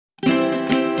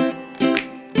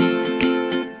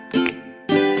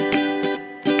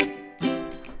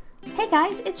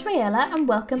guys, it's Raiella and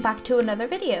welcome back to another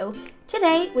video.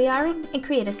 Today we are in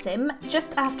Create a Sim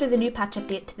just after the new patch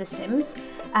update to The Sims.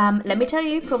 Let me tell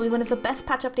you, probably one of the best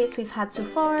patch updates we've had so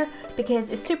far because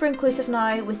it's super inclusive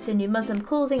now with the new Muslim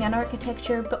clothing and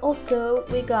architecture, but also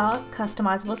we got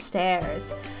customizable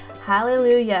stairs.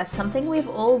 Hallelujah, something we've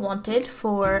all wanted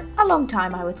for a long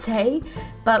time, I would say,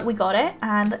 but we got it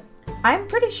and I'm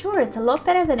pretty sure it's a lot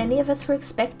better than any of us were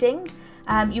expecting.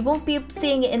 You won't be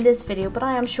seeing it in this video, but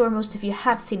I am sure most of you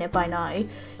have seen it by now.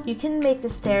 You can make the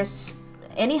stairs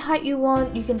any height you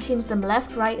want, you can change them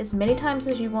left, right, as many times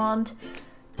as you want.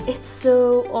 It's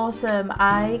so awesome.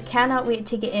 I cannot wait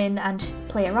to get in and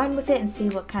play around with it and see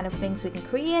what kind of things we can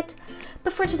create.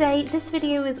 But for today, this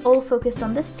video is all focused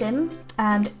on this sim,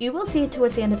 and you will see it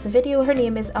towards the end of the video. Her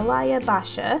name is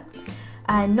Raiella.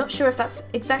 I'm not sure if that's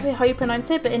exactly how you pronounce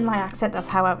it, but in my accent that's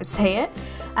how I would say it.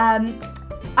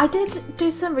 I did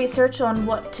do some research on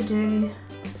what to do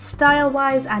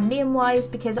style-wise and name-wise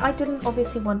because I didn't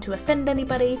obviously want to offend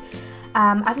anybody.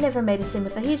 I've never made a sim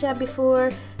with a hijab before,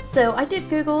 so I did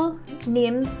Google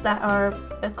names that are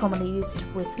commonly used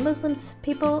with Muslims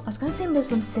people. I was going to say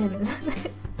Muslim sims.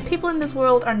 People in this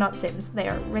world are not sims, they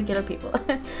are regular people.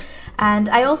 And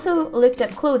I also looked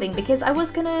at clothing because I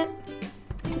was going to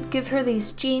give her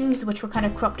these jeans which were kind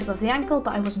of cropped above the ankle,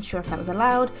 but I wasn't sure if that was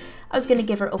allowed. I was going to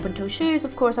give her open toe shoes,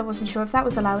 of course I wasn't sure if that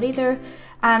was allowed either,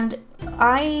 and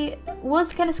I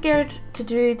was kind of scared to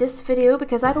do this video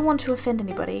because I don't want to offend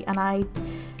anybody and I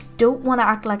don't want to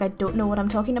act like I don't know what I'm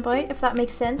talking about, if that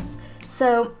makes sense.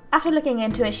 So after looking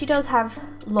into it, she does have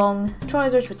long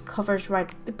trousers which covers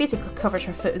it basically covers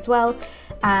her foot as well,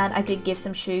 and I did give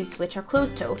some shoes which are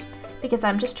closed toe because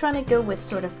I'm just trying to go with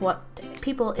sort of what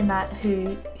people in that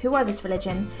who are this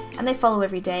religion and they follow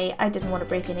every day. I didn't want to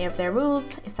break any of their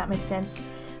rules, if that makes sense.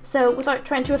 So without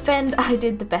trying to offend, I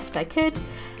did the best I could.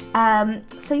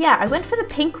 So yeah, I went for the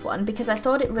pink one because I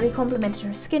thought it really complemented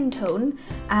her skin tone,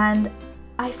 and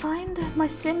I find my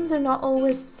Sims are not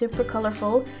always super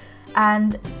colourful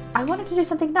and I wanted to do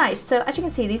something nice. So as you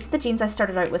can see, these are the jeans I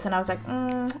started out with and I was like,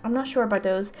 I'm not sure about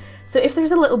those. So if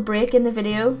there's a little break in the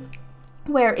video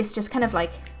where it's just kind of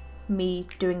like me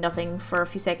doing nothing for a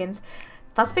few seconds,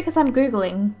 that's because I'm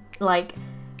googling like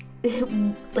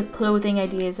clothing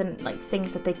ideas and like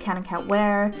things that they can and can't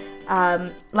wear.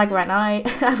 Like right now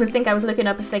I would think I was looking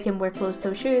up if they can wear closed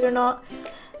toe shoes or not.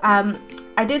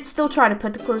 I did still try to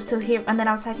put the closed toe here and then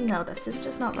I was like, no, this is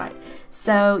just not right.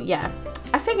 So yeah,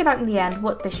 I figured out in the end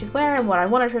what they should wear and what I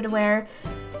wanted her to wear.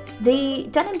 The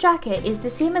denim jacket is the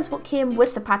same as what came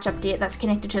with the patch update that's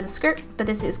connected to the skirt, but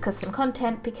this is custom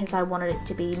content because I wanted it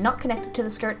to be not connected to the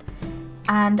skirt.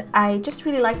 And I just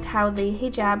really liked how the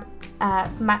hijab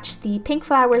matched the pink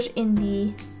flowers in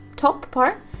the top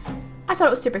part. I thought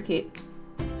it was super cute.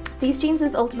 These jeans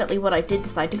is ultimately what I did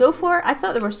decide to go for. I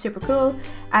thought they were super cool.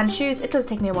 And shoes, it does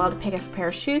take me a while to pick up a pair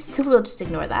of shoes, so we'll just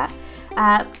ignore that.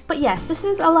 But yes, this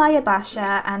is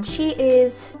Raiella, and she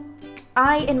is...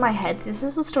 in my head, this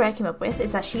is the story I came up with,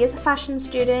 is that she is a fashion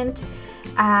student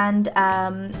and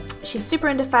she's super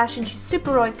into fashion, she's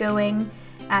super outgoing,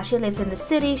 she lives in the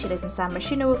city, she lives in San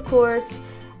Myshuno of course.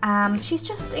 She's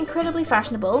just incredibly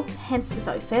fashionable, hence this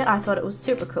outfit. I thought it was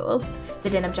super cool. The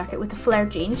denim jacket with the flare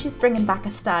jeans, she's bringing back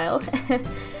a style.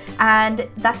 And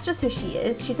that's just who she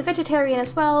is. She's a vegetarian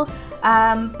as well,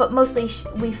 but mostly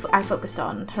I focused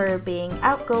on her being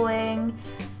outgoing,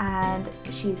 and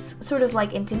she's sort of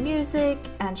like into music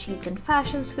and she's in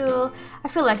fashion school. I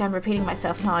feel like I'm repeating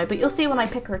myself now, but you'll see when I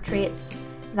pick her traits,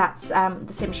 that's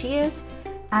the sim she is.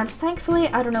 And thankfully,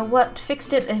 I don't know what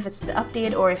fixed it, if it's the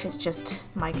update or if it's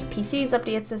just my PC's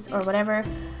updates or whatever,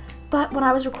 but when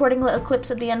I was recording little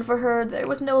clips at the end for her, there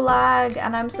was no lag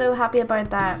and I'm so happy about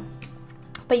that.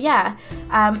 But yeah,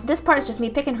 this part is just me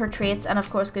picking her traits and of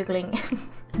course googling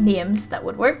names that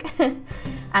would work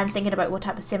and thinking about what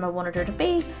type of sim I wanted her to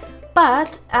be.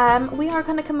 But we are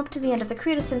going to come up to the end of the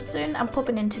Create a Sim soon. I'm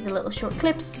popping into the little short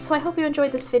clips, so I hope you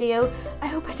enjoyed this video. I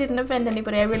hope I didn't offend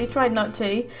anybody, I really tried not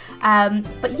to.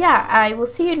 But yeah, I will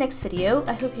see you next video.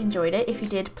 I hope you enjoyed it. If you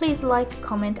did, please like,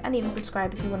 comment and even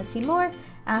subscribe if you want to see more.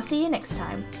 And I'll see you next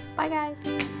time. Bye guys!